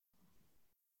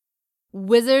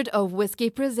Wizard of Whiskey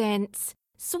presents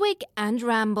Swig and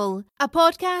Ramble, a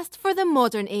podcast for the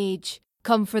modern age.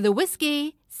 Come for the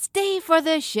whiskey, stay for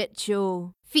the shit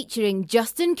show. Featuring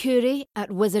Justin Curry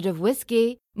at Wizard of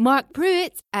Whiskey, Mark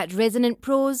Pruitt at Resonant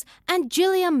Prose, and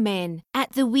Julia Men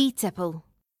at The Wee Tipple.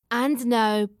 And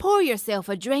now, pour yourself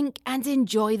a drink and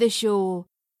enjoy the show.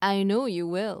 I know you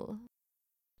will.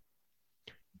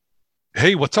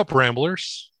 Hey, what's up,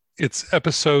 Ramblers? It's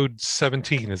episode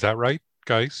 17. Is that right,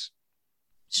 guys?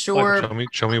 Sure.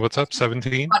 Show me what's up.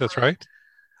 17. That's right.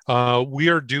 We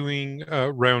are doing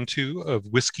round 2 of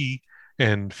whiskey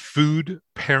and food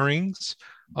pairings,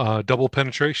 double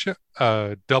penetration,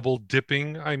 double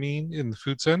dipping. I mean, in the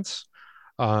food sense,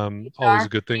 always a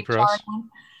good thing for us.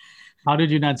 How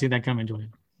did you not see that coming,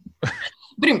 Julian?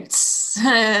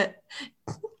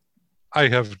 I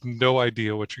have no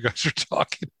idea what you guys are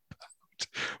talking about.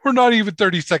 We're not even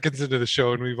 30 seconds into the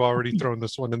show and we've already thrown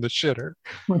this one in the shitter.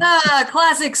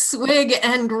 Classic swig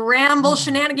and ramble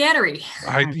shenaniganery.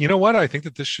 You know what? I think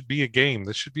that this should be a game.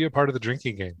 This should be a part of the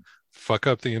drinking game. Fuck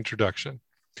up the introduction.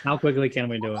 How quickly can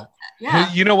we do it?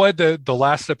 Yeah. You know what? The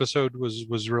last episode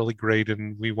was really great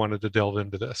and we wanted to delve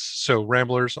into this. So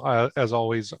Ramblers, as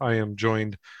always, I am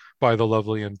joined by the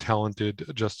lovely and talented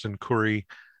Justin Curry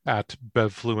at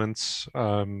Bevfluence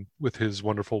with his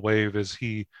wonderful wave as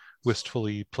he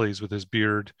wistfully plays with his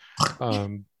beard.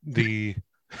 The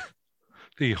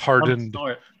hardened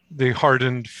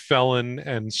felon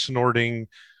and snorting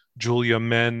Julia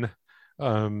Men.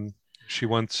 She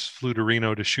once flew to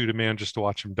Reno to shoot a man just to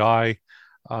watch him die.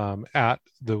 At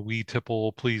the Wee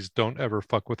Tipple, please don't ever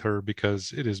fuck with her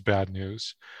because it is bad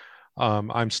news.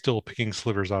 I'm still picking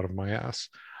slivers out of my ass.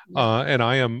 And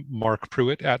I am Mark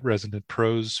Pruitt at Resonant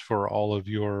Prose for all of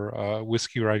your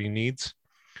whiskey writing needs.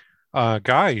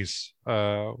 Guys,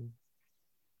 what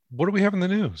do we have in the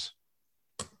news?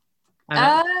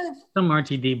 Some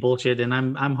RTD bullshit, and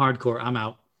I'm hardcore. I'm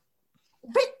out.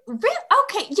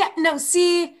 Okay, yeah, no,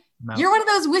 see, you're one of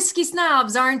those whiskey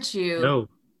snobs, aren't you?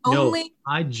 No.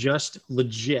 I just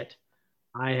legit,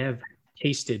 I have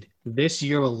tasted this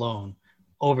year alone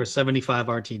over 75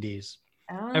 RTDs.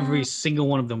 Every single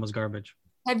one of them was garbage.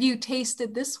 Have you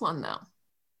tasted this one, though?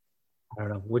 I don't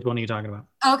know. Which one are you talking about?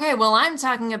 Okay, well, I'm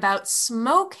talking about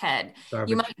Smokehead. Garbage.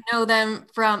 You might know them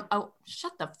from... Oh,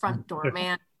 shut the front door,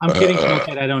 man. I'm kidding,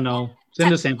 Smokehead. I don't know.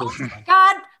 Send a sample. Oh,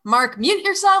 God, Mark, mute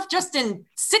yourself. Justin,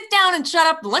 sit down and shut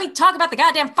up. Let me talk about the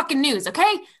goddamn fucking news,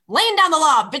 okay? Laying down the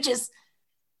law, bitches.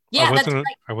 Yeah, that's right.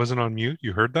 I wasn't on mute.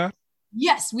 You heard that?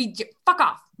 Yes, fuck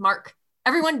off, Mark.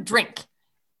 Everyone drink.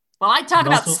 Well, I talk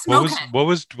about Smokehead. What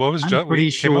was I'm pretty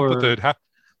sure.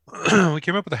 We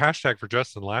came up with a hashtag for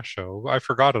Justin last show. I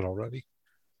forgot it already.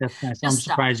 That's nice. I'm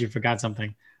surprised you forgot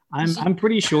something. I'm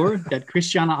pretty sure that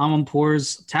Christiana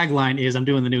Amanpour's tagline is "I'm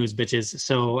doing the news, bitches."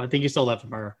 So I think you stole that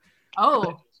from her.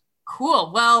 Oh,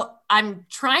 cool. Well, I'm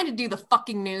trying to do the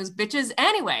fucking news, bitches.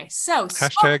 Anyway, so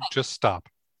hashtag Smokehead. Just stop.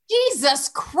 Jesus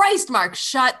Christ, Mark,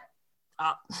 shut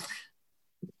up.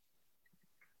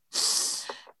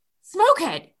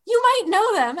 Smokehead. You might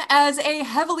know them as a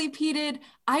heavily peated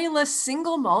Islay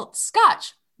single malt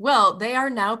scotch. Well, they are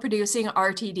now producing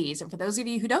RTDs. And for those of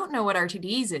you who don't know what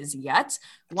RTDs is yet,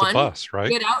 one, right?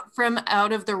 Get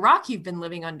out of the rock you've been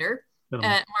living under.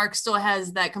 Mark still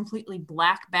has that completely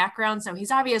black background, so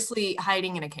he's obviously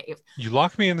hiding in a cave. You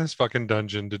lock me in this fucking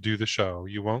dungeon to do the show.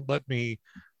 You won't let me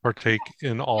partake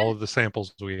in all of the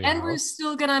samples we have. And we're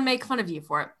still going to make fun of you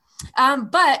for it.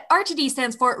 But RTD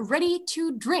stands for ready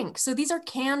to drink. So these are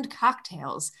canned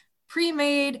cocktails,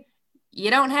 pre-made. You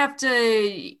don't have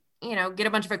to, get a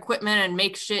bunch of equipment and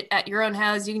make shit at your own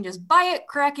house. You can just buy it,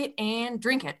 crack it, and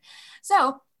drink it.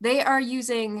 So they are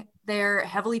using their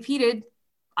heavily peated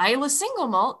Islay single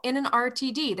malt in an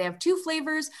RTD. They have 2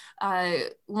 flavors.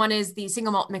 One is the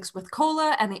single malt mixed with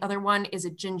cola, and the other one is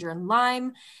a ginger and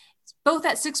lime. It's both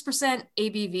at 6%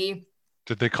 ABV.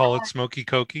 Did they call it Smoky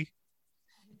Cokey?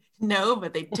 No,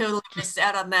 but they totally missed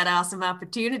out on that awesome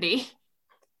opportunity.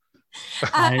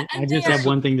 I just have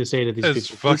one thing to say to these people. As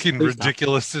fucking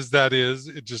ridiculous as that is,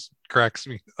 it just cracks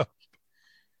me up.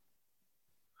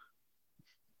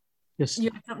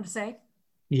 You have something to say?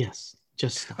 Yes,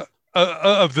 just stop.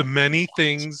 Of the many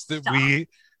things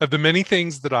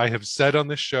that I have said on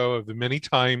this show, of the many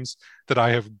times that I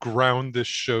have ground this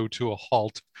show to a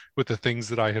halt with the things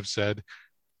that I have said,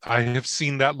 I have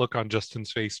seen that look on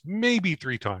Justin's face maybe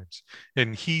 3 times.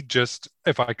 And he just,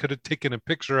 if I could have taken a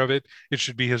picture of it, it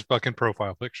should be his fucking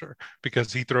profile picture,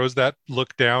 because he throws that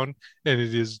look down and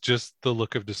it is just the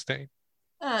look of disdain.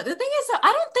 The thing is,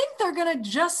 I don't think they're going to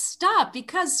just stop,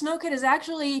 because Smokehead is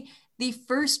actually the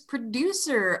first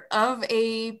producer of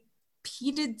a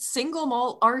peated single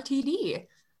malt RTD.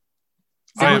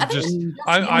 So I am Didn't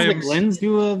the Glens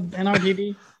do an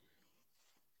RTD?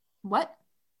 What?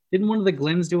 Didn't one of the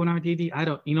Glens do an RTD? I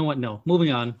don't. You know what? No.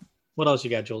 Moving on. What else you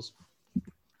got, Jules?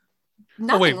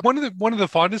 Nothing. Oh wait, one of the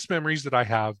fondest memories that I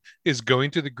have is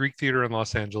going to the Greek Theater in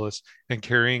Los Angeles and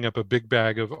carrying up a big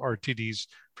bag of RTDs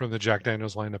from the Jack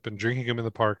Daniels lineup and drinking them in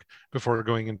the park before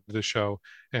going into the show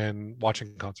and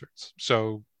watching concerts.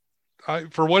 So,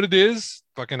 for what it is,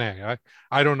 fucking A.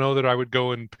 I don't know that I would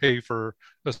go and pay for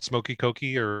a Smoky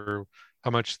Cokey or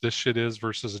how much this shit is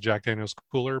versus a Jack Daniels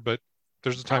cooler, but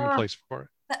there's a time and place for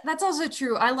it. That's also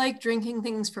true. I like drinking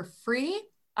things for free.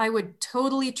 I would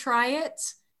totally try it,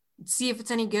 see if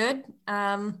it's any good.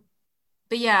 But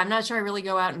yeah, I'm not sure I really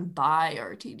go out and buy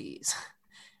RTDs.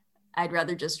 I'd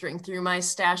rather just drink through my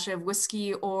stash of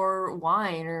whiskey or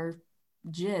wine or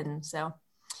gin. So,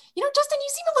 Justin, you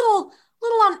seem a little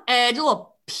on edge, a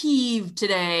little peeved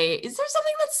today. Is there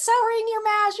something that's souring your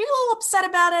mash? Are you a little upset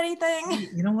about anything?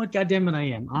 You know what? Goddamn it, I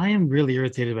am. I am really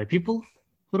irritated by people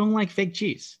who don't like fake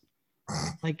cheese.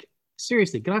 Like,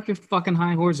 seriously, get off your fucking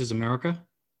high horses, America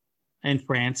and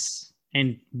France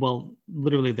and, well,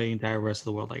 literally the entire rest of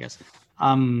the world, I guess.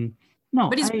 No,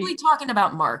 but he's really talking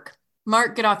about Mark.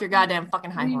 Mark, get off your goddamn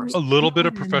fucking high horse. A little bit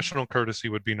of professional courtesy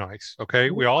would be nice,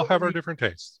 okay? We all have our different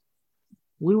tastes.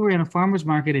 We were in a farmer's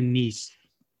market in Nice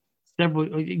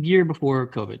a year before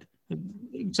COVID,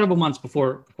 several months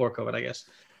before COVID, I guess.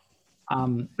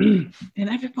 And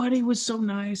everybody was so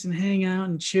nice and hang out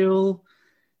and chill.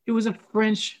 It was a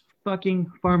French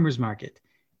fucking farmer's market.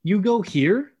 You go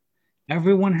here,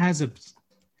 everyone has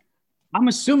I'm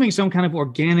assuming some kind of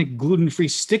organic gluten-free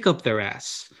stick up their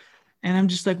ass. And I'm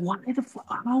just like,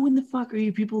 how in the fuck are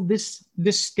you people this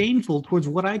disdainful towards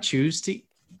what I choose to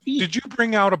eat? Did you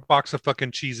bring out a box of fucking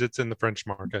Cheez-Its in the French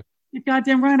market? You're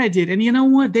goddamn right I did. And you know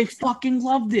what? They fucking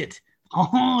loved it.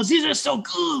 Oh, these are so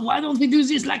good. Why don't they do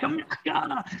this like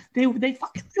America? They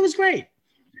fucking, it was great.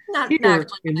 Here,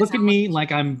 they look at me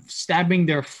like I'm stabbing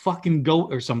their fucking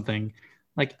goat or something.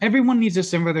 Like, everyone needs to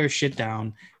simmer their shit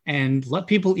down and let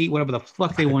people eat whatever the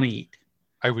fuck they want to eat.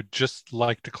 I would just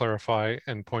like to clarify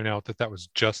and point out that was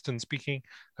Justin speaking.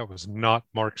 That was not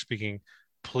Mark speaking.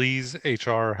 Please,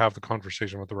 HR, have the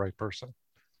conversation with the right person.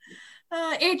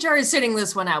 HR is sitting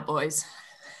this one out, boys.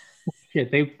 Shit,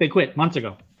 they quit months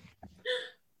ago.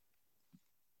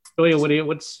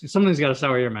 Julia, something's got to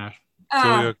sour your mash.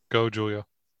 Julia, go Julia.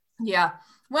 Yeah.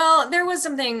 Well, there was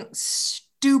something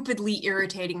stupidly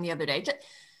irritating the other day.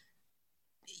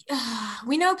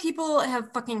 We know people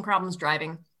have fucking problems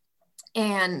driving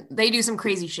and they do some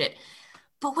crazy shit.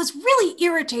 But what's really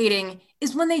irritating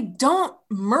is when they don't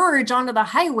merge onto the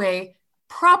highway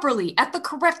properly at the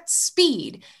correct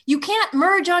speed. You can't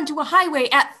merge onto a highway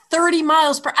at 30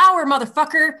 miles per hour,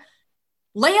 motherfucker.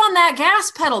 Lay on that gas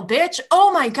pedal, bitch.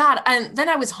 Oh my God. And then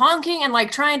I was honking and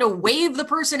like trying to wave the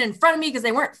person in front of me because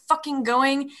they weren't fucking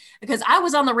going, because I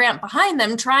was on the ramp behind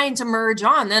them trying to merge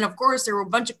on. Then of course there were a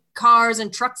bunch of cars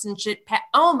and trucks and shit.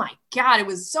 Oh my God. It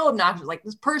was so obnoxious. Like,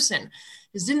 this person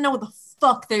just didn't know what the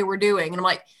fuck they were doing. And I'm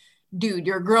like, dude,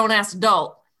 you're a grown ass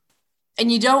adult and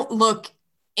you don't look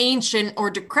ancient or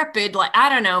decrepit. Like, I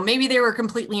don't know, maybe they were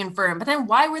completely infirm, but then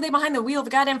why were they behind the wheel of a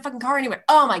goddamn fucking car anyway?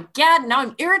 Oh my God, now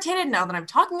I'm irritated now that I'm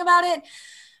talking about it.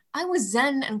 I was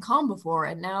zen and calm before,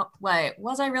 and now, wait,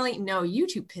 was I really? No,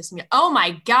 YouTube pissed me. Oh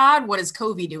my God, what is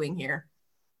Covey doing here?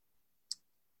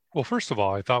 Well, first of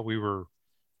all, I thought we were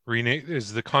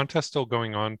is the contest still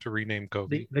going on to rename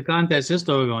Covey? The contest is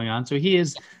still going on, so he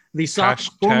is the sock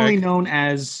formerly known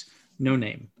as No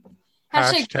Name.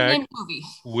 Hashtag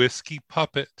whiskey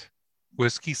puppet,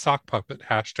 whiskey sock puppet,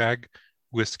 hashtag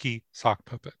whiskey sock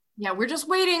puppet. Yeah, we're just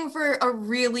waiting for a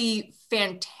really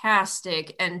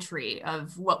fantastic entry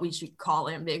of what we should call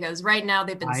him, because right now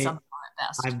they've been subpar at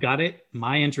best. I've got it.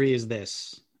 My entry is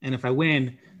this. And if I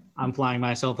win, I'm flying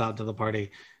myself out to the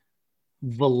party.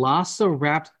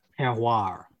 Velociraptor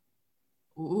Terroir.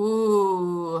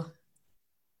 Ooh.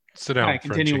 Sit down, right,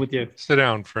 continue Frenchie. with you. Sit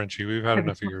down, Frenchie. We've had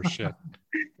enough of your shit.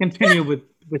 Continue with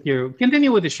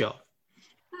the show.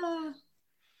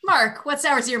 Mark, what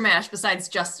sours your mash besides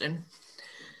Justin?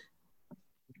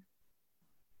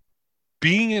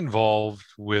 Being involved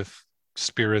with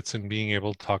spirits and being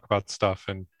able to talk about stuff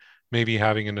and maybe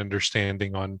having an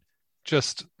understanding on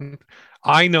just,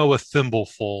 I know a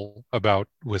thimbleful about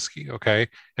whiskey, okay?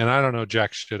 And I don't know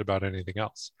jack shit about anything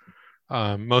else.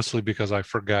 Mostly because I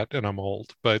forget and I'm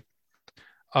old, but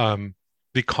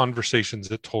the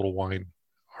conversations at Total Wine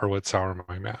are what sour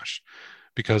my mash,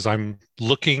 because I'm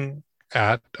looking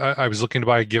I was looking to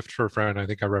buy a gift for a friend. I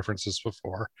think I referenced this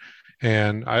before.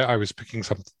 And I was picking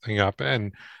something up,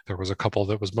 and there was a couple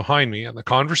that was behind me. And the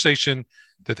conversation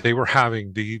that they were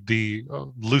having, the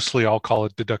loosely I'll call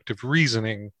it deductive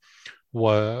reasoning,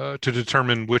 was to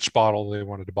determine which bottle they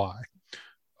wanted to buy.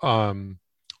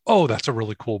 Oh, that's a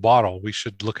really cool bottle. We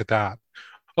should look at that.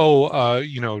 Oh,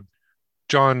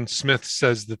 John Smith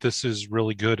says that this is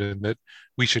really good and that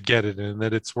we should get it and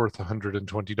that it's worth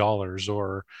 $120,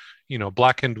 or,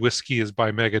 Blackened Whiskey is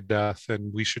by Megadeth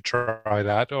and we should try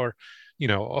that, or,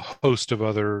 a host of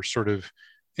other sort of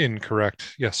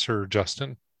incorrect. Yes, sir,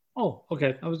 Justin. Oh,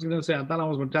 okay. I was going to say, I thought I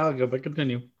was Metallica, but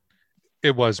continue.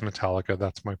 It was Metallica.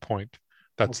 That's my point.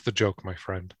 That's the joke, my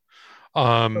friend.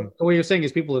 So what you're saying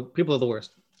is people are the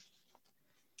worst.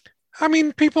 I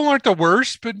mean, people aren't the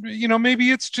worst, but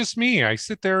maybe it's just me. I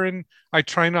sit there and I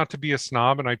try not to be a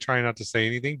snob and I try not to say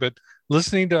anything, but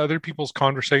listening to other people's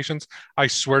conversations, I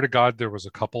swear to God, there was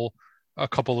a couple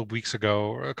of weeks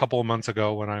ago, or a couple of months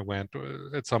ago when I went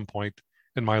at some point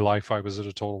in my life, I was at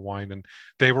a Total Wine and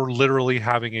they were literally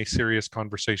having a serious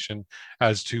conversation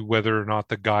as to whether or not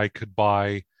the guy could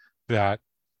buy that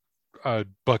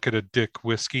bucket of Dick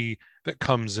whiskey that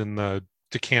comes in the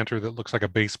decanter that looks like a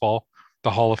baseball, the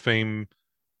Hall of Fame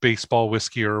baseball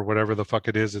whiskey or whatever the fuck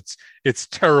it is. It's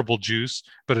terrible juice,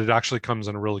 but it actually comes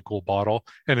in a really cool bottle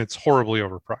and it's horribly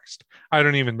overpriced. I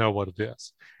don't even know what it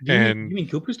is. You mean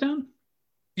Cooperstown?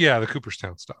 Yeah, the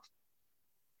Cooperstown stuff.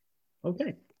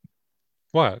 Okay.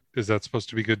 What? Is that supposed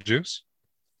to be good juice?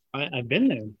 I've been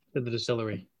there to the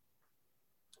distillery.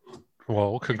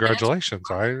 Well, congratulations.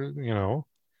 I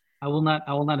will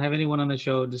not have anyone on the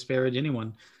show disparage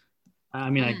anyone. I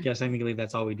mean, I guess technically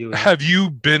that's all we do. Have you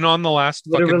been on the last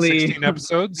fucking 16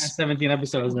 episodes? 17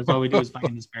 episodes. That's all we do is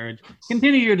fucking disparage.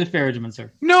 Continue your disparagement, sir.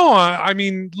 No, I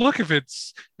mean, look,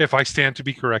 if I stand to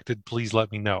be corrected, please let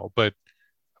me know. But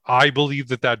I believe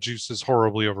that juice is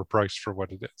horribly overpriced for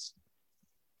what it is.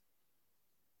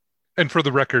 And for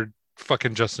the record,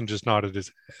 fucking Justin just nodded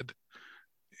his head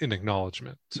in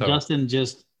acknowledgement. So Justin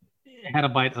just had a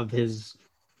bite of his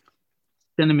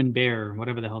cinnamon bear,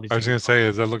 whatever the hell I was going to say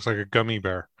is that looks like a gummy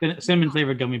bear. Cinnamon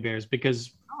flavored gummy bears, because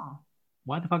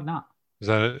why the fuck not? Is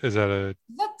that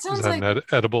an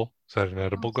edible? Is that an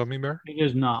edible gummy bear? It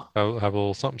is not. I'll have a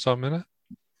little something in it.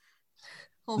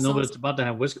 No, but it's about to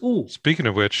have whiskey. Ooh. Speaking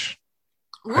of which,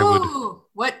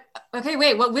 what? Okay,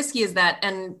 wait. What whiskey is that?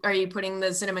 And are you putting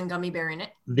the cinnamon gummy bear in it?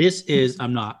 This is.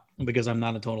 I'm not, because I'm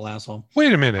not a total asshole.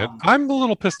 Wait a minute. I'm a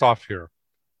little pissed off here.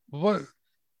 What?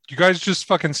 You guys just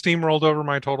fucking steamrolled over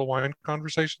my Total Wine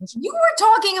conversations? You were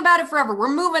talking about it forever.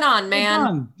 We're moving on,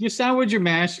 man. You soured your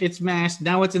mash. It's mashed.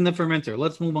 Now it's in the fermenter.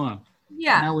 Let's move on.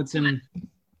 Yeah. Now it's in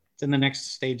the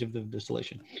next stage of the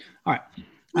distillation. All right.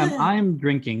 I'm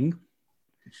drinking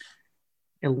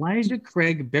Elijah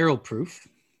Craig Barrel Proof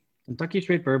Kentucky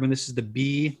Straight Bourbon. This is the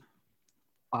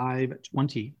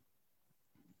B520.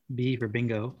 B for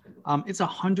bingo. It's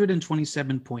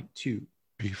 127.2.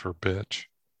 B for bitch.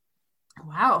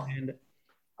 Wow. And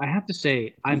I have to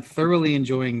say, I'm thoroughly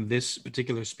enjoying this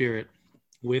particular spirit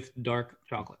with dark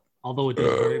chocolate, although it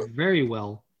does very, very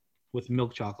well with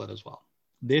milk chocolate as well.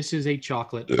 This is a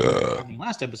chocolate.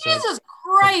 Last episode. Jesus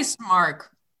Christ, Mark.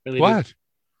 Really what?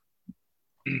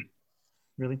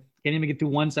 Really? Can't even get through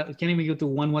one. Can't even get through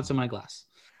one. What's in my glass?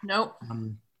 Nope.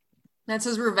 That's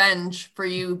his revenge for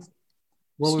you.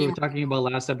 What we were talking about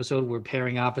last episode, we're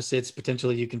pairing opposites.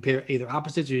 Potentially, you can pair either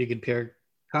opposites, or you can pair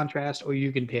contrast, or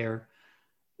you can pair,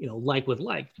 like with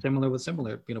like, similar with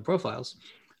similar, profiles.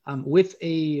 With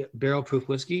a barrel proof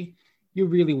whiskey, you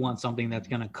really want something that's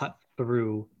going to cut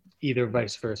through either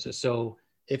vice versa. So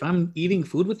if I'm eating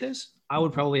food with this, I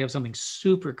would probably have something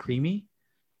super creamy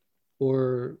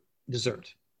or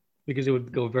dessert, because it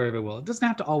would go very, very well. It doesn't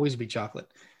have to always be chocolate.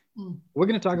 We're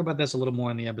going to talk about this a little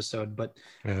more in the episode, but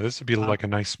yeah, this would be like a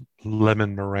nice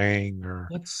lemon meringue or.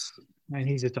 Man,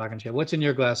 he's just talking shit. What's in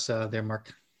your glass there,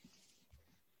 Mark?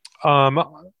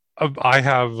 I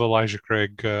have Elijah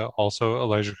Craig, also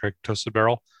Elijah Craig Toasted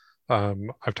Barrel.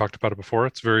 I've talked about it before.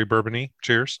 It's very bourbony.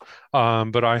 Cheers.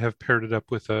 But I have paired it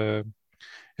up with an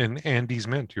Andes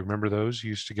Mint. You remember those?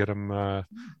 You used to get them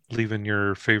leaving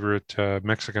your favorite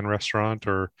Mexican restaurant,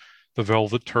 or the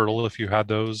Velvet Turtle if you had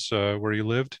those where you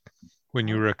lived when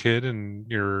you were a kid, and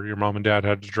your mom and dad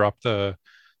had to drop the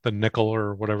nickel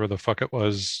or whatever the fuck it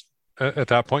was at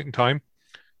that point in time.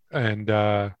 And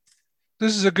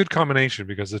this is a good combination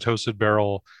because the Toasted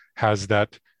Barrel has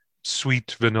that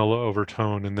sweet vanilla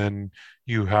overtone, and then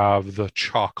you have the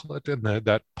chocolate and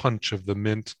that punch of the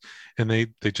mint, and they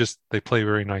play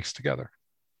very nice together.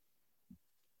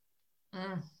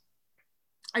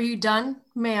 Are you done?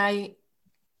 May I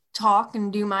talk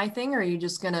and do my thing, or are you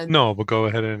just gonna? No, but go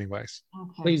ahead anyways.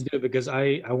 Okay. Please do, because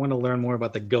I want to learn more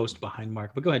about the ghost behind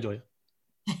Mark. But go ahead, Julia.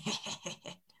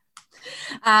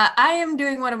 I am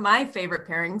doing one of my favorite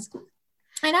pairings,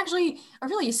 and actually a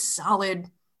really solid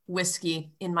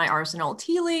whiskey in my arsenal.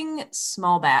 Teeling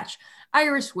small batch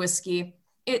Irish whiskey.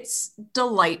 It's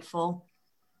delightful.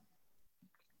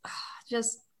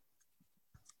 Just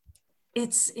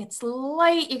it's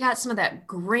light. You got some of that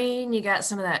grain. You got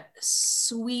some of that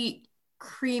sweet,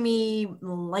 creamy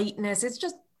lightness. It's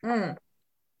just get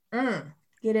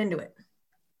into it.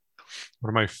 One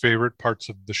of my favorite parts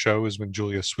of the show is when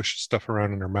Julia swishes stuff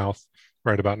around in her mouth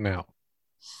right about now.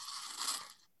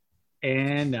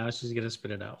 And now she's going to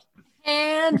spit it out.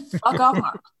 And fuck off,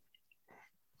 Mark.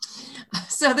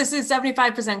 So this is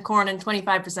 75% corn and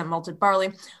 25% malted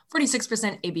barley,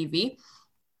 46% ABV.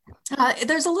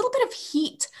 There's a little bit of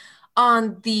heat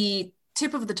on the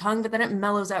tip of the tongue, but then it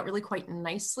mellows out really quite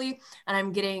nicely. And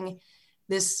I'm getting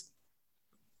this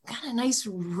kind of nice,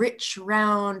 rich,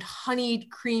 round, honeyed,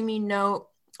 creamy note,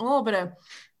 a little bit of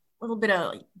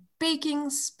like baking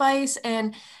spice,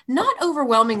 and not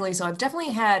overwhelmingly so. I've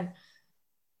definitely had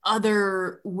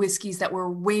other whiskeys that were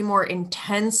way more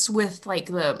intense with like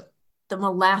the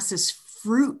molasses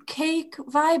fruit cake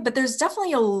vibe, but there's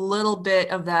definitely a little bit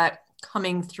of that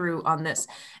coming through on this.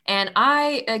 And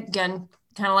I, again,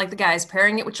 kind of like the guys,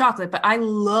 pairing it with chocolate, but I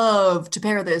love to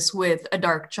pair this with a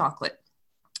dark chocolate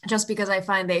just because I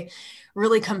find they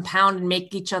really compound and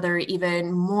make each other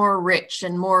even more rich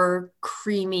and more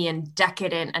creamy and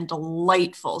decadent and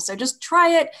delightful. So just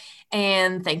try it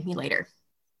and thank me later.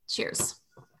 Cheers.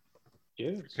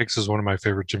 Cheers. Cakes is one of my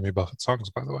favorite Jimmy Buffett songs,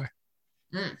 by the way.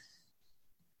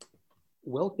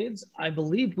 Well, kids, I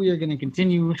believe we are going to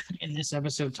continue in this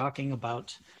episode talking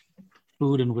about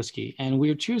food and whiskey. And we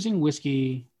are choosing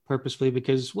whiskey purposefully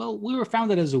because, well, we were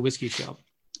founded as a whiskey show.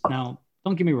 Now,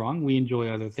 don't get me wrong, we enjoy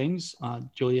other things.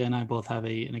 Julia and I both have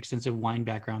an extensive wine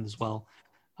background as well.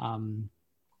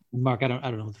 Mark, I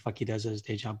don't know what the fuck he does as his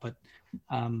day job, but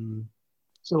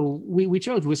so we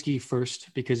chose whiskey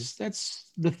first because that's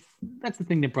the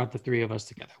thing that brought the three of us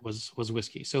together was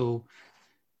whiskey. So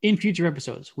in future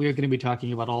episodes, we are going to be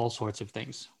talking about all sorts of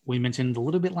things. We mentioned a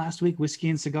little bit last week, whiskey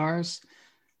and cigars.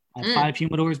 I have 5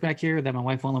 humidors back here that my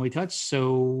wife won't let me touch,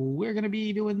 so we're going to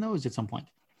be doing those at some point.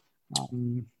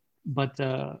 But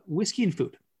whiskey and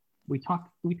food, we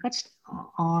touched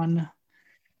on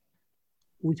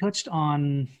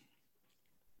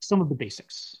some of the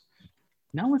basics.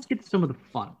 Now let's get to some of the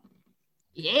fun.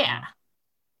 Yeah.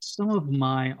 Some of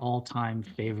my all-time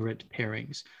favorite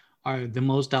pairings are the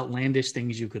most outlandish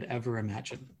things you could ever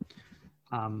imagine.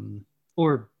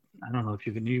 Or I don't know if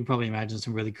you probably imagine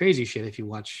some really crazy shit if you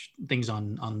watch things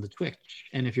on the Twitch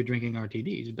and if you're drinking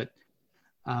RTDs, but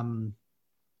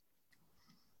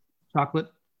chocolate,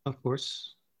 of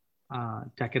course,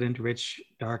 decadent, rich,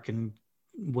 dark, and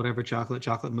whatever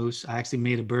chocolate mousse. I actually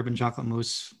made a bourbon chocolate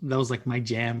mousse. That was like my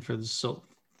jam for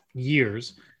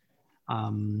years.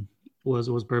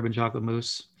 Was bourbon chocolate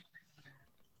mousse.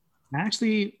 I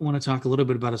actually want to talk a little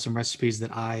bit about some recipes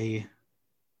that I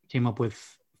came up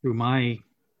with through my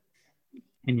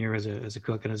tenure as a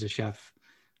cook and as a chef.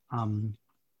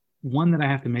 One that I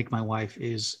have to make my wife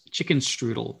is chicken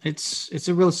strudel. It's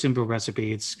a real simple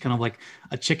recipe. It's kind of like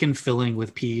a chicken filling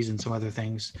with peas and some other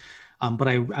things. But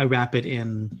I wrap it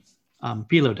in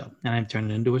phyllo dough and I turn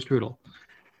it into a strudel.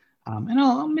 And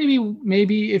I'll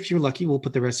maybe if you're lucky, we'll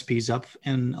put the recipes up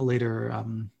in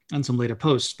on some later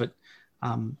posts. But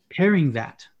pairing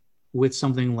that with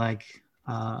something like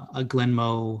a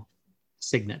Glenmoe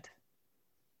Signet,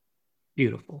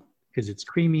 beautiful because it's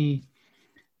creamy.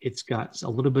 It's got a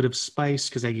little bit of spice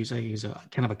because I use a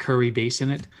kind of a curry base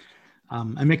in it.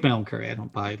 I make my own curry. I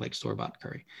don't buy like store-bought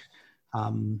curry.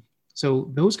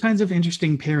 So those kinds of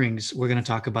interesting pairings we're going to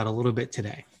talk about a little bit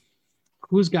today.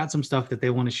 Who's got some stuff that they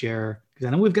want to share? Because I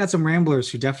know we've got some ramblers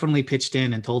who definitely pitched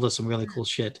in and told us some really cool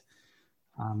shit.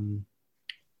 Number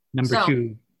 2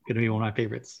 going to be one of my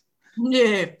favorites.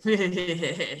 Yeah,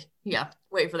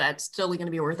 wait for that. It's still going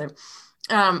to be worth it.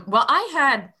 Well, I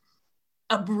had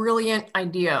a brilliant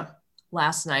idea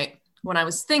last night when I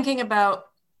was thinking about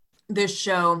this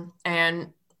show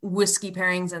and whiskey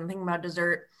pairings and thinking about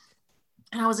dessert.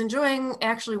 And I was enjoying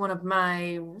actually one of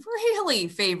my really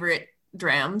favorite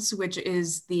drams, which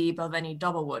is the Balvenie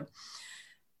Doublewood.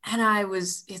 And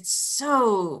it's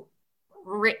so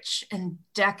rich and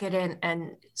decadent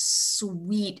and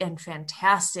sweet and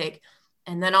fantastic.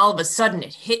 And then all of a sudden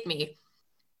it hit me.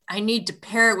 I need to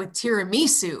pair it with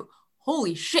tiramisu.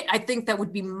 Holy shit, I think that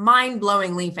would be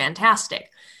mind-blowingly fantastic.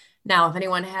 Now, if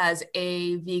anyone has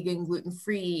a vegan,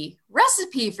 gluten-free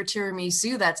recipe for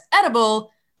tiramisu that's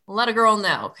edible, let a girl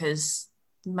know, because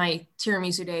my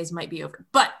tiramisu days might be over.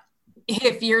 But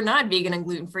if you're not vegan and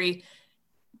gluten-free,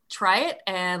 try it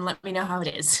and let me know how it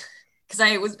is, because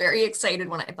I was very excited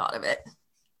when I thought of it.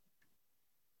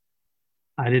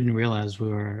 I didn't realize we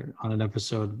were on an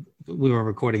episode. We were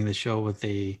recording the show with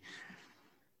a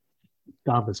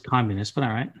godless communist, but all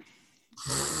right.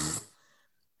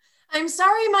 I'm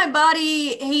sorry my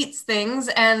body hates things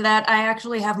and that I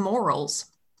actually have morals.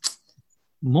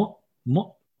 Mark,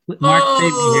 save me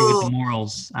here with the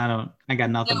morals. I got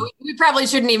nothing. No, we probably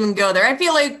shouldn't even go there. I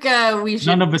feel like we should.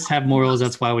 None of us have morals.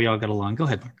 That's why we all get along. Go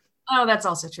ahead, Mark. Oh, that's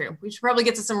also true. We should probably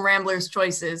get to some Ramblers'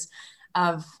 choices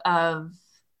of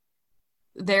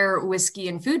their whiskey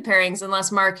and food pairings,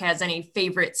 unless Mark has any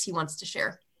favorites he wants to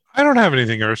share. I don't have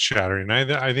anything earth-shattering.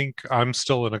 I think I'm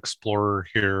still an explorer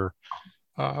here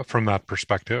from that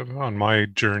perspective. On my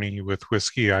journey with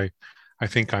whiskey, I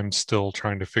think I'm still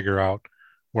trying to figure out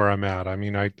where I'm at. I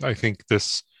mean, I think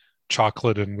this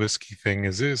chocolate and whiskey thing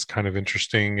is kind of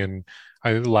interesting. And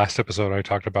last episode I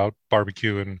talked about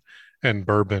barbecue and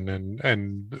bourbon,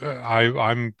 and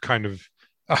I'm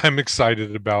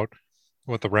excited about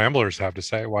what the Ramblers have to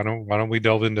say. Why don't we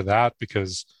delve into that,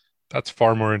 because that's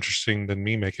far more interesting than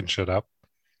me making shit up.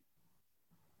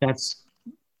 That's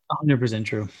 100%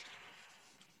 true.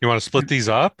 You want to split these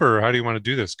up, or how do you want to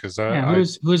do this? Because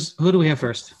who do we have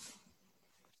first?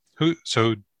 Who's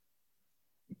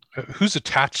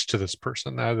attached to this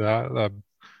person?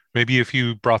 Maybe if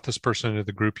you brought this person into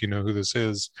the group, you know who this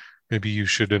is. Maybe you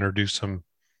should introduce them.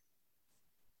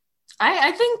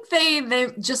 I think they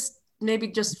just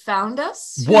found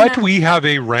us. What? We have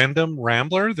a random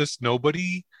Rambler?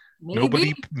 Nobody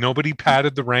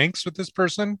padded the ranks with this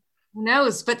person? Who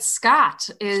knows? But Scott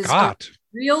is a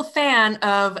real fan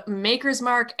of Maker's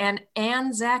Mark and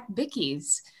Anzac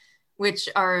Bickies, which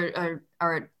are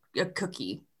a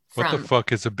cookie. What the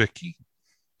fuck is a Bicky?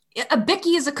 A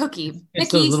Bicky is a cookie.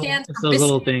 Bicky stands for those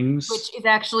little things, which is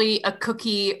actually a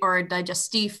cookie or a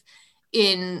digestif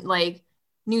in like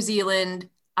New Zealand,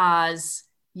 Oz,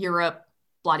 Europe,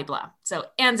 blah blah blah. So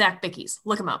Anzac Bickies,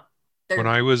 look them up. When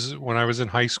I was in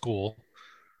high school,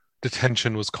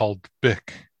 detention was called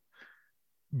BIC,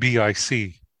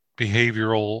 BIC,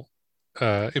 Behavioral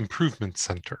Improvement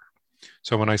Center.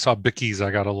 So when I saw Bickies,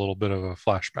 I got a little bit of a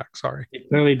flashback. Sorry. It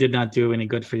clearly did not do any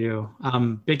good for you.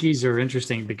 Bickies are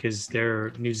interesting because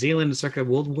they're New Zealand circa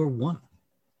World War I.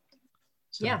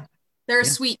 So, yeah, they're a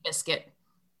sweet biscuit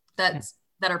that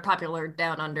are popular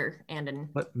down under and in.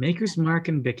 But Maker's Mark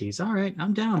and Bickies. All right,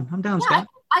 I'm down. Yeah, Scott.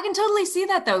 I can totally see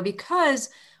that though, because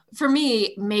for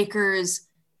me, Maker's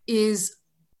is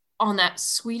on that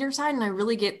sweeter side, and I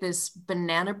really get this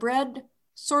banana bread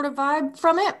sort of vibe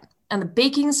from it, and the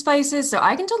baking spices. So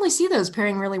I can totally see those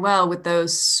pairing really well with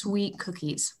those sweet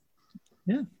cookies.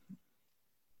 Yeah.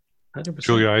 100%.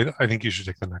 Julia, I think you should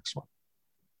take the next one.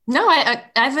 No,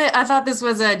 I thought this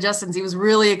was Justin's. He was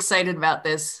really excited about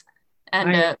this,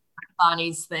 and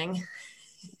Bonnie's thing.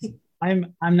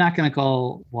 I'm not going to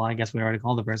call. Well, I guess we already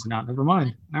called the person out. Never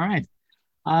mind. All right.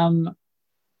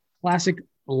 Classic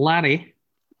latte.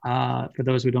 For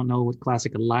those who don't know what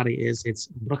classic latte is, it's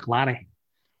Brook Latte.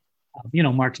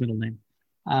 Mark's middle name.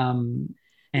 My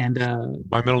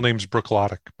middle name's Brook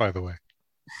Loddick, by the way.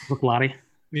 Brook Latte.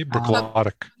 Brook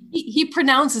Loddick. He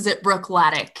pronounces it Brook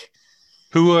Loddick.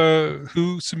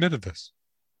 Who submitted this?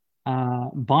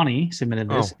 Bonnie submitted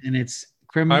this, and it's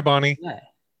Hi, Bonnie.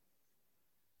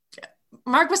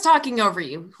 Mark was talking over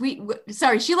you.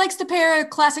 Sorry, she likes to pair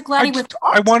classic latte with.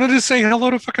 I wanted to say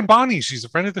hello to fucking Bonnie. She's a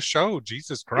friend of the show.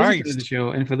 Jesus Christ. Of the show.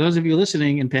 And for those of you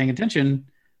listening and paying attention,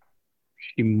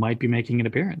 she might be making an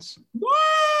appearance. Yay!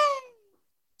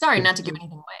 Sorry, not to give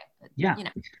anything away. But, yeah.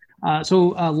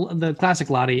 So the classic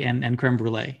latte and creme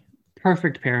brulee.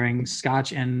 Perfect pairing,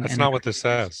 Scotch and. That's not what this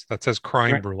says. That says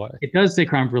creme brulee. It does say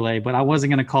creme brulee, but I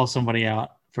wasn't going to call somebody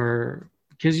out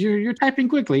because you're typing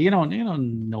quickly. You don't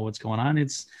know what's going on.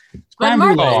 It's creme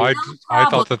brulee. Oh, I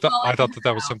thought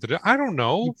that was something. I don't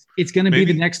know. It's going to be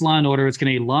the next Law and Order. It's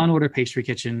going to be Law and Order Pastry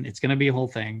Kitchen. It's going to be a whole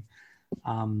thing.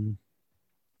 But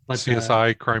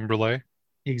CSI creme brulee.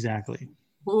 Exactly.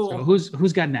 Cool. So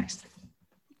who's got next?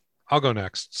 I'll go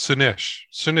next.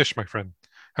 Sunish, my friend.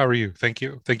 How are you? Thank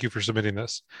you for submitting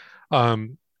this.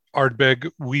 Ardbeg,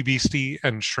 Wee Beastie,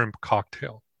 and Shrimp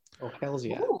Cocktail. Oh, hells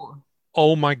yeah. Ooh.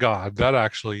 Oh my God, that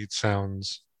actually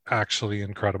sounds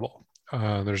incredible.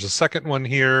 There's a second one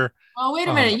here. Oh, wait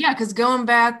a minute. Yeah, because going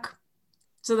back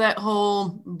to that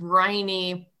whole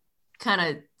briny kind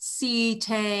of sea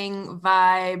tang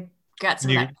vibe, Got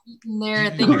some You- of that heat in there. I You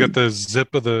think got the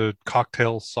zip of the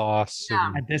cocktail sauce.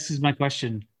 Yeah. And This is my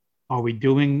question. Are we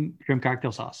doing shrimp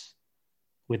cocktail sauce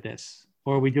with this?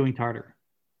 Or are we doing tartar?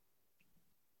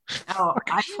 oh,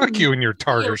 I fuck you and your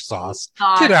tartar immediately sauce.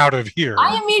 thought- Get out of here.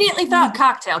 I immediately thought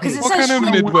cocktail because it What says kind of shrimp,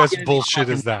 I don't wanna Midwest get any bullshit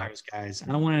fucking is that? letters, guys. I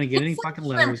don't want to get any It's fucking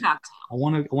shrimp letters. cocktail. I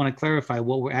want to clarify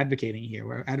what we're advocating here.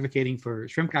 We're advocating for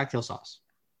shrimp cocktail sauce.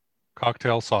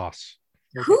 Cocktail sauce.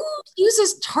 Who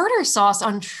uses tartar sauce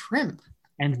on shrimp?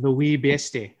 And the wee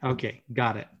bestie. Okay,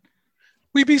 got it.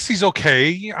 Wee Beastie's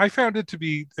okay. I found it to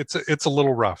be it's a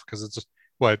little rough because it's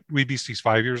what Wee Beastie's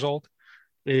 5 years old.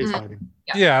 It is Mm. fine.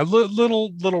 Yeah. Yeah,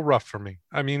 little rough for me.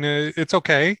 I mean, it's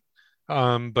okay,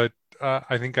 but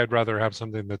I think I'd rather have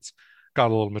something that's got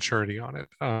a little maturity on it.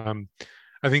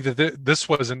 I think that this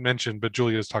wasn't mentioned, but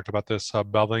Julia's talked about this. The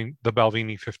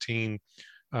Balvenie 15,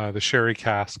 the sherry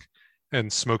cask,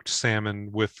 and smoked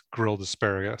salmon with grilled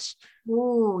asparagus.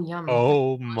 Oh, yummy.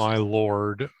 Oh my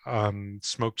lord!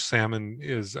 Smoked salmon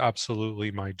is absolutely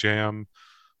my jam.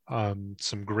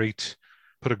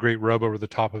 Put a great rub over the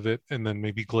top of it, and then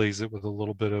maybe glaze it with a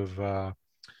little bit of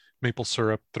maple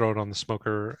syrup. Throw it on the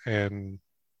smoker, and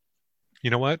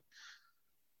you know what?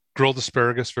 Grilled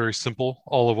asparagus, very simple.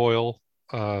 Olive oil,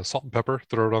 salt and pepper.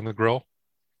 Throw it on the grill.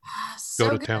 So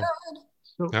Go to good. town.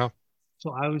 So, Yeah.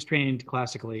 so I was trained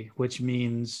classically, which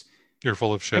means You're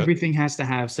full of shit. everything has to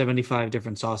have 75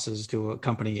 different sauces to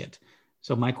accompany it.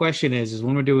 So my question is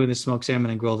when we're doing the smoked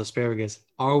salmon and grilled asparagus,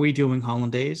 are we doing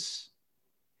hollandaise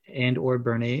and or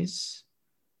béarnaise?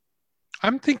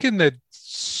 I'm thinking that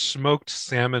smoked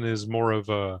salmon is more of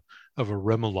a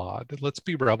remoulade. Let's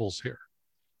be rebels here.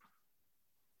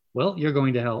 Well, you're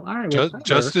going to hell. All right. Well,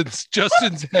 Tyler,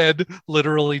 Justin's head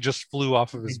literally just flew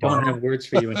off of I his don't body. have words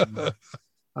for you anymore.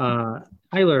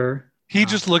 Tyler, He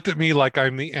just looked at me like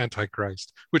I'm the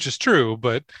Antichrist, which is true,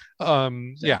 but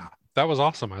yeah, that was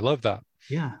awesome. I love that.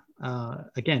 yeah.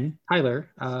 Again, Tyler,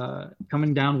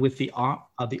 coming down with the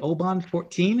Oban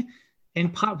 14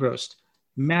 and pot roast.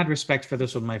 Mad respect for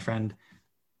this one, my friend.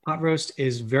 Pot roast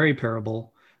is very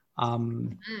parable.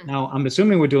 Now, I'm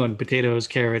assuming we're doing potatoes,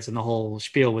 carrots, and the whole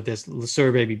spiel with this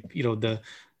LeSueur baby, the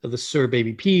LeSueur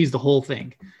baby peas, the whole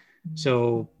thing.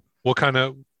 So, What kind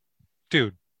of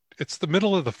dude? It's the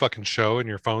middle of the fucking show and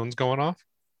your phone's going off.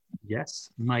 yes,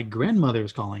 my grandmother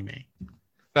is calling me.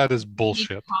 That is Need to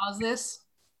bullshit. Pause this.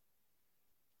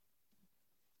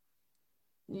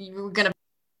 You're gonna.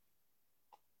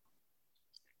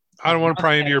 I don't want to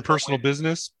pry into your personal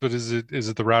business, but is it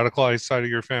the radicalized side of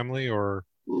your family or?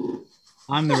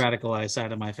 I'm the radicalized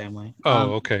side of my family.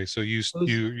 Oh, okay. So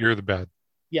you're the bad.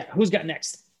 Yeah. Who's got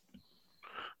next?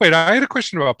 Wait, I had a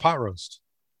question about pot roast.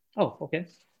 Oh, okay.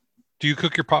 Do you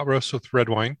cook your pot roast with red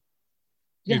wine?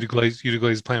 Yeah. You do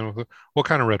glaze plan with what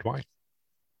kind of red wine?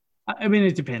 I mean,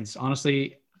 it depends.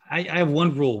 Honestly, I have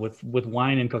one rule with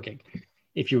wine and cooking.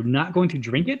 If you're not going to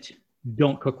drink it,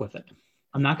 don't cook with it.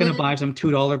 I'm not going to buy some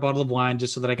 $2 bottle of wine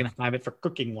just so that I can have it for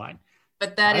cooking wine.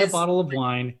 But that Buy is a bottle of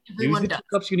wine, use everyone the does. 2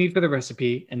 cups you need for the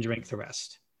recipe, and drink the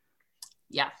rest.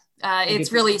 Yeah.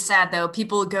 It's really sad though.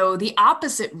 People go the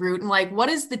opposite route and like, what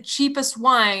is the cheapest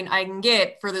wine I can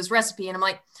get for this recipe? And I'm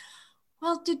like,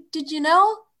 well, did you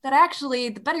know that actually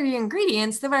the better your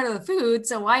ingredients, the better the food.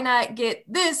 So why not get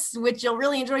this, which you'll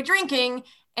really enjoy drinking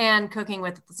and cooking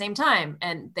with at the same time?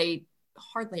 And they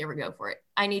hardly ever go for it.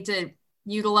 I need to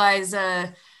utilize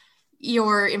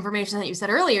your information that you said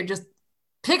earlier. Just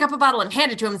pick up a bottle and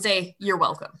hand it to him and say, you're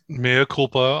welcome. Mea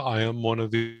culpa. I am one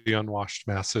of the unwashed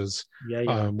masses.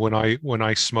 Yeah. When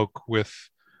I smoke with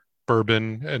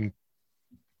bourbon and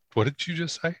what did you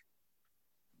just say?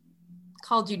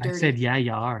 Called you I dirty. said, yeah,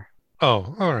 you are.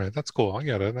 Oh, all right. That's cool. I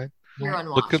get it. You're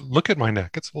unwashed. Look at my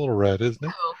neck. It's a little red, isn't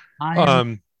it? Oh,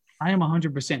 I am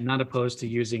 100% not opposed to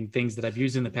using things that I've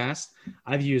used in the past.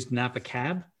 I've used Napa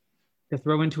Cab to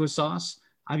throw into a sauce.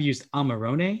 I've used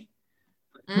Amarone.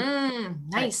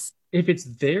 nice. If it's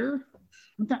there,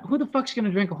 who the fuck's going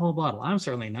to drink a whole bottle? I'm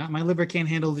certainly not. My liver can't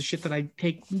handle the shit that I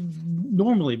take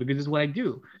normally because it's what I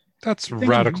do. That's You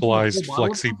think I'm drinking a whole radicalized bottle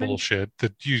of flexi something? bullshit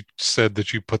that you said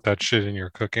that you put that shit in your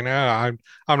cooking. I'm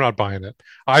not buying it.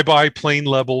 I buy plain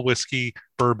level whiskey,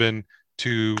 bourbon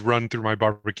to run through my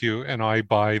barbecue, and I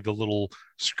buy the little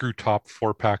screw top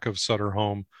 4-pack of Sutter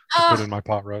Home to put in my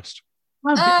pot roast.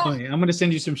 I'm going to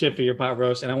send you some shit for your pot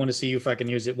roast, and I want to see you fucking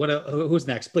use it. Who's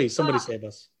next? Please, somebody save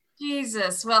us.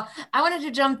 Jesus. Well, I wanted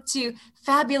to jump to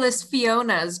Fabulous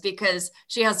Fiona's because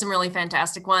she has some really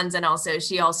fantastic ones. And also,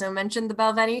 she also mentioned the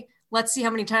Balvenie. Let's see how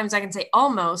many times I can say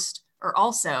almost or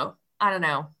also. I don't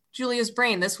know. Julia's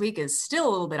brain this week is still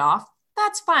a little bit off.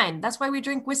 That's fine. That's why we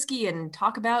drink whiskey and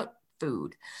talk about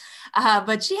food.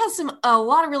 But she has a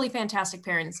lot of really fantastic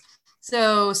pairings.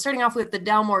 So starting off with the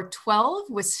Dalmore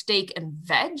 12 with steak and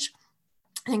veg,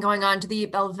 and going on to the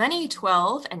Balvenie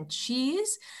 12 and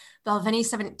cheese, Balvenie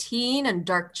 17 and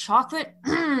dark chocolate.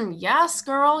 Yes,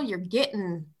 girl, you're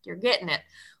getting it.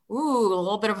 Ooh, a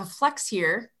little bit of a flex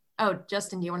here. Oh,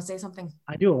 Justin, do you want to say something?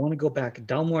 I do. I want to go back.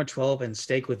 Dalmore 12 and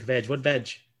steak with veg. What veg?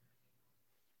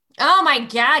 Oh my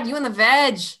God, you and the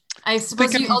veg. I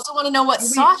suppose you also want to know what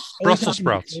sauce. Brussels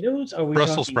sprouts. Are we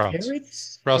Brussels talking sprouts.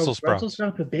 Carrots? Brussels sprouts. Brussels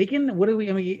sprouts with bacon? What do we?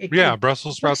 I mean, Yeah,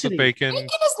 Brussels sprouts with bacon. Bacon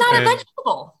is not a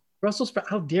vegetable. Brussels sprout.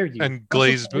 How dare you? And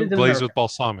glazed with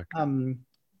balsamic.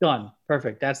 Done.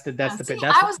 Perfect. That's what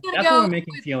we're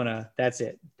making, Fiona. That's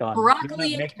it. Done.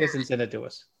 Broccoli. Make this and send it to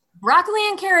us. Broccoli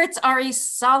and carrots are a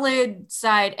solid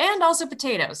side, and also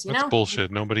potatoes. That's bullshit.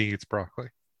 Nobody eats broccoli.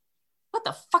 What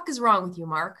the fuck is wrong with you,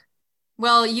 Mark?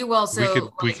 Well, you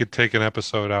also we could take an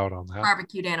episode out on that.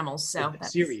 Barbecued animals. So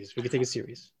series. We could take a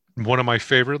series. One of my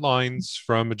favorite lines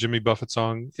from a Jimmy Buffett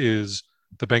song is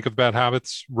 "The Bank of Bad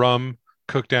Habits: rum,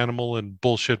 cooked animal, and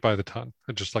bullshit by the ton."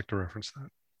 I'd just like to reference that.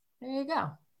 There you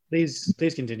go. Please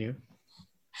continue.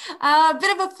 A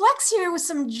bit of a flex here with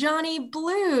some Johnny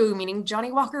Blue, meaning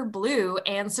Johnny Walker Blue,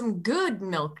 and some good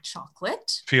milk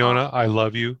chocolate. Fiona, I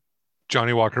love you.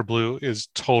 Johnny Walker Blue is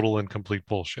total and complete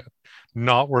bullshit.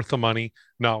 Not worth the money,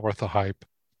 not worth the hype.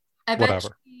 I bet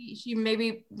she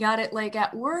maybe got it like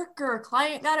at work, or a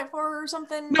client got it for her or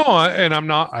something. No,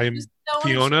 I'm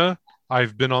Fiona.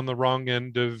 I've been on the wrong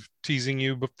end of teasing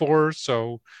you before,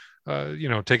 so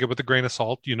take it with a grain of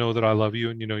salt. You know that I love you,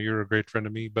 and you know you're a great friend to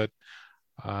me, but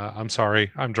I'm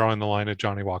sorry. I'm drawing the line at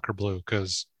Johnny Walker Blue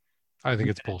because I think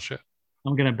it's bullshit.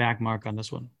 I'm going to back Mark on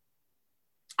this one.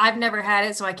 I've never had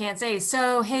it, so I can't say.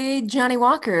 So, hey, Johnny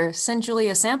Walker, sent Julie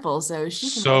a sample, so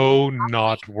she can... So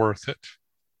not worth it.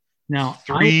 Now,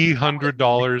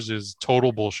 $300 is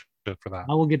total bullshit for that.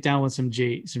 I will get down with some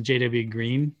JW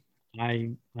Green.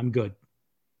 I'm good.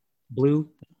 Blue.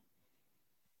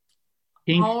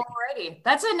 Pink. Alrighty,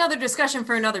 that's another discussion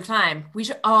for another time. We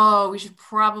should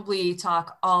probably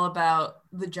talk all about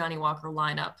the Johnny Walker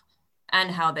lineup and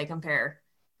how they compare.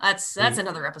 That's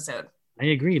another episode. I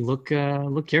agree. Look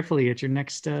carefully at your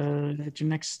next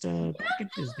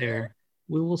packages there.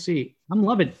 We will see. I'm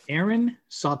loving Aaron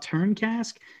Sauterne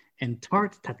cask and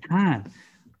Tarte Tatin.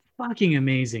 Fucking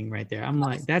amazing right there. I'm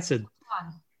like, that's a.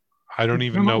 I don't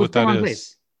even know what that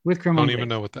is. With creme I don't even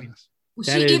know what that is.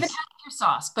 She even has your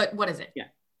sauce, but what is it? Yeah,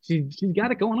 she's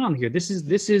got it going on here. This is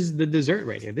the dessert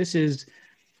right here. This is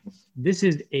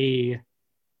a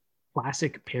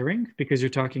classic pairing because you're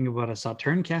talking about a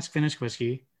Sauterne cask finished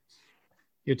whiskey.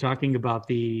 You're talking about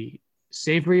the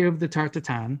savory of the Tarte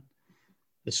Tatin,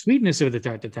 the sweetness of the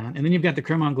Tarte Tatin, and then you've got the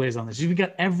creme anglaise on this. You've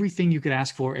got everything you could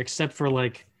ask for, except for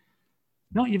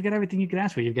you've got everything you could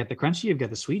ask for. You've got the crunchy, you've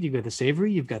got the sweet, you've got the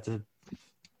savory, you've got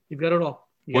it all.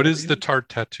 What is the tart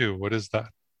tattoo? What is that?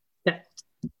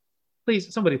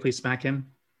 Somebody please smack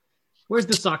him. Where's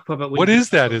the sock puppet? What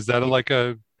is that? Is that like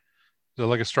a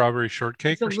strawberry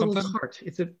shortcake or something? Tart.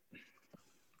 It's an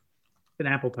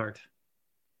apple tart.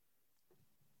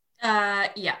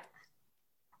 Yeah.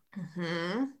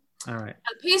 Mm-hmm. All right.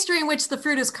 A pastry in which the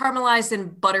fruit is caramelized in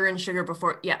butter and sugar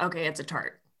before. Yeah. Okay. It's a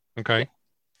tart. Okay.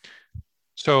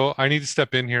 So I need to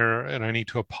step in here and I need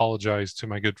to apologize to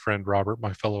my good friend Robert,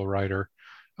 my fellow writer,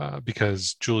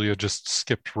 because Julia just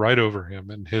skipped right over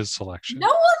him in his selection. No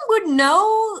one would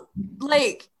know.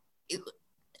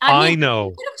 I know.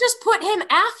 You could have just put him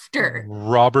after.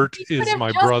 Robert is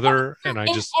my brother, and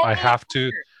I have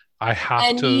to.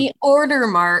 Any order,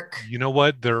 Mark. You know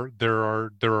what? There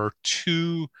are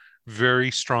two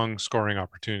very strong scoring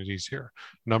opportunities here.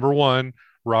 Number one,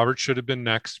 Robert should have been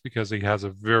next because he has a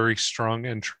very strong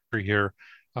entry here,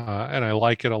 and I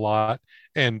like it a lot.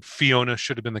 And Fiona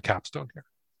should have been the capstone here.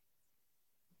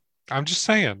 I'm just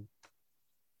saying.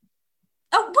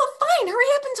 Oh, well, fine. Hurry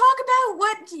up and talk about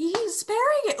what he's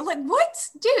pairing it. Like, what,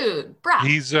 dude? Bruh.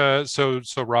 He's so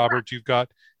Robert, you've got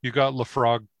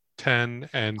Lafroig 10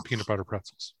 and peanut butter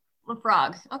pretzels.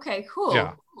 Lafroig. Okay, cool.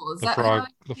 Yeah. Cool.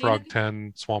 Lafroig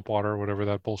 10 swamp water, whatever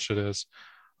that bullshit is.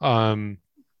 I've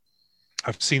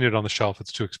seen it on the shelf.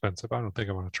 It's too expensive. I don't think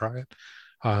I want to try it.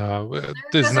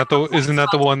 Isn't that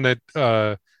the one that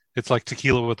it's like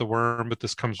tequila with the worm, but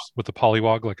this comes with the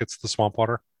polywog, like it's the swamp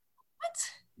water?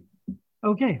 What?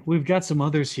 Okay, we've got some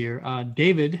others here.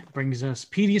 David brings us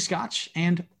PD Scotch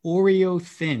and Oreo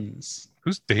Thins.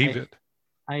 Who's David?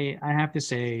 I have to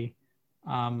say,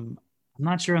 I'm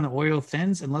not sure on the Oreo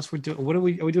Thins unless we're doing. Are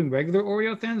we doing regular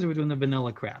Oreo Thins or are we doing the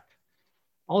vanilla crap?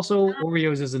 Also,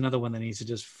 Oreos is another one that needs to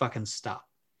just fucking stop.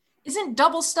 Isn't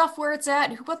double stuff where it's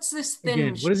at? What's this thin?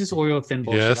 Again, what is this Oreo thin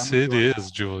bullshit? Yes, I'm it doing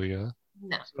is, Julia.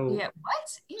 No. So- Yeah.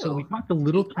 What? Ew. So we talked a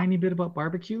little tiny bit about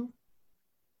barbecue.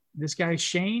 This guy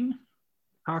Shane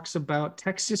talks about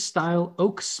Texas-style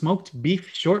oak smoked beef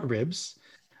short ribs.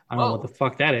 I don't know what Whoa. the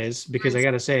fuck that is, because I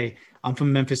gotta say, I'm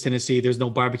from Memphis, Tennessee. There's no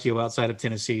barbecue outside of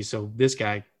Tennessee, so this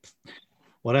guy,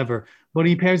 whatever. But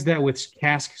he pairs that with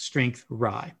cask strength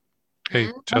rye. Hey, Mhm.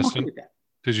 I'm okay Justin, with that.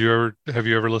 have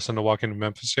you ever listened to Walking to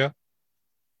Memphis yet?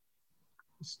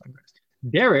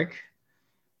 Derek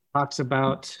talks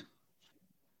about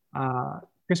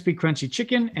crispy, crunchy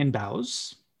chicken and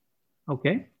bows.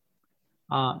 Okay.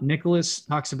 Nicholas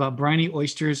talks about briny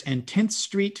oysters and 10th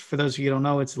Street. For those of you who don't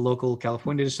know, it's a local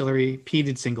California distillery,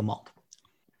 peated single malt.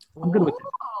 I'm good with it.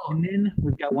 Whoa. And then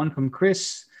we've got one from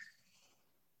Chris,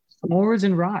 s'mores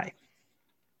and rye.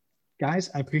 Guys,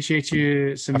 I appreciate you Have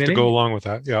to submitting. go along with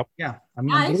that. Yep. Yeah,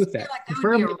 I'm I good with feel that. like that would be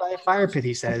Preferably a by a fire pit,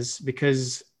 he says,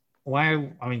 because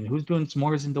why? I mean, who's doing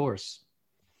s'mores indoors?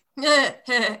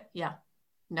 Yeah.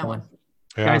 No one.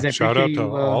 Yeah. Guys, I Shout out appreciate to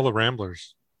you, all the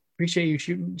Ramblers. Appreciate you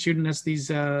shooting us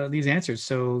these answers.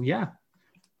 So yeah.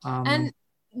 And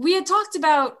we had talked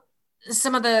about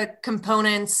some of the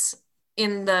components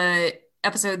in the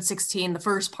episode 16, the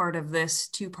first part of this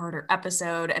two-parter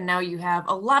episode, and now you have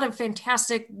a lot of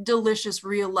fantastic, delicious,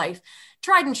 real-life,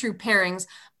 tried-and-true pairings.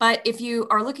 But if you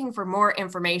are looking for more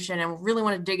information and really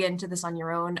want to dig into this on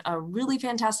your own, a really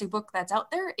fantastic book that's out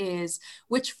there is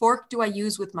Which Fork Do I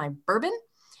Use with My Bourbon?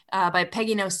 By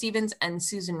Peggy No Stevens and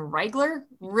Susan Reigler.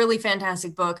 Really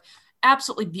fantastic book.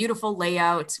 Absolutely beautiful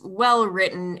layout, well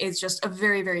written. It's just a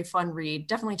very, very fun read.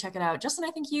 Definitely check it out. Justin, I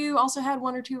think you also had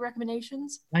one or two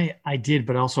recommendations. I did,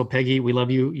 but also Peggy, we love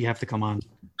you. You have to come on.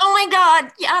 Oh my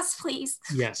God. Yes, please.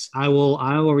 Yes, I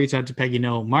will reach out to Peggy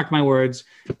No. Mark my words,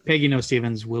 Peggy No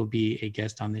Stevens will be a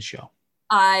guest on this show.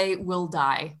 I will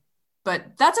die.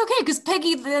 But that's okay, because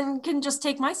Peggy then can just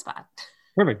take my spot.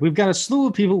 Perfect. We've got a slew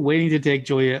of people waiting to take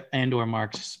Julia and or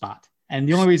Mark's spot. And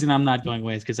the only reason I'm not going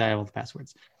away is because I have all the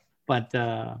passwords. But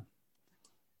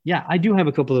yeah, I do have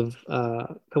a couple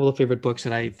of favorite books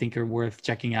that I think are worth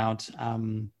checking out.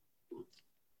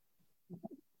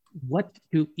 What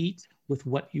to Eat with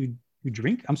What You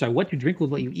Drink. I'm sorry, What to Drink with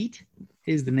What You Eat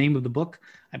is the name of the book.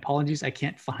 Apologies, I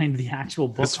can't find the actual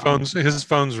book. His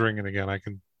phone's ringing again. I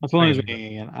can. My phone is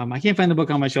ringing again. I can't find the book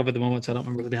on my shelf at the moment, so I don't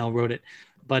remember who the hell wrote it.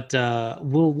 But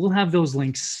we'll have those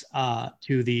links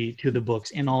to the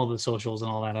books in all of the socials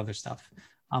and all that other stuff.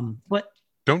 But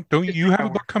Don't you have a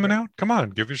book coming out? Come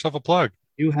on, give yourself a plug.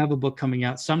 you have a book coming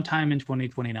out sometime in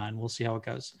 2029. We'll see how it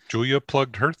goes. Julia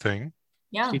plugged her thing.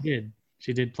 Yeah,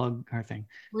 She did plug her thing.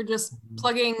 we're just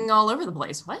plugging all over the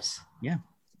place. What?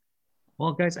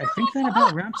 Well, guys, I think that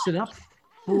about wraps it up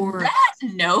for That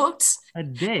note. a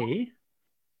day.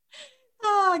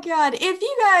 Oh God. If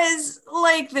you guys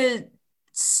like the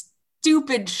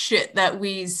stupid shit that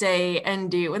we say and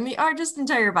do and the Artist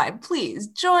Entire Vibe, please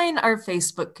join our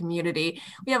Facebook community.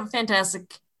 We have a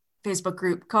fantastic Facebook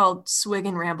group called Swig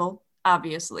and Ramble,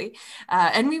 obviously.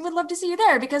 And we would love to see you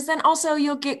there, because then also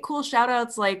you'll get cool shout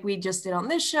outs like we just did on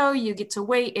this show. You get to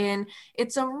weigh in.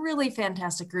 It's a really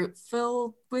fantastic group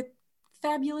filled with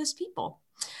fabulous people.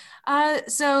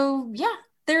 So yeah,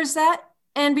 there's that.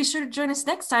 And be sure to join us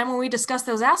next time when we discuss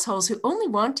those assholes who only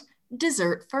want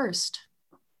dessert first.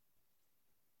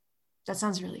 That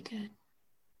sounds really good.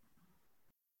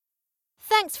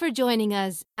 Thanks for joining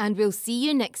us, and we'll see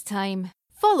you next time.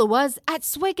 Follow us at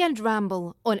Swig and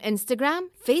Ramble on Instagram,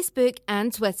 Facebook,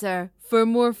 and Twitter for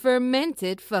more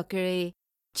fermented fuckery.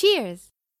 Cheers!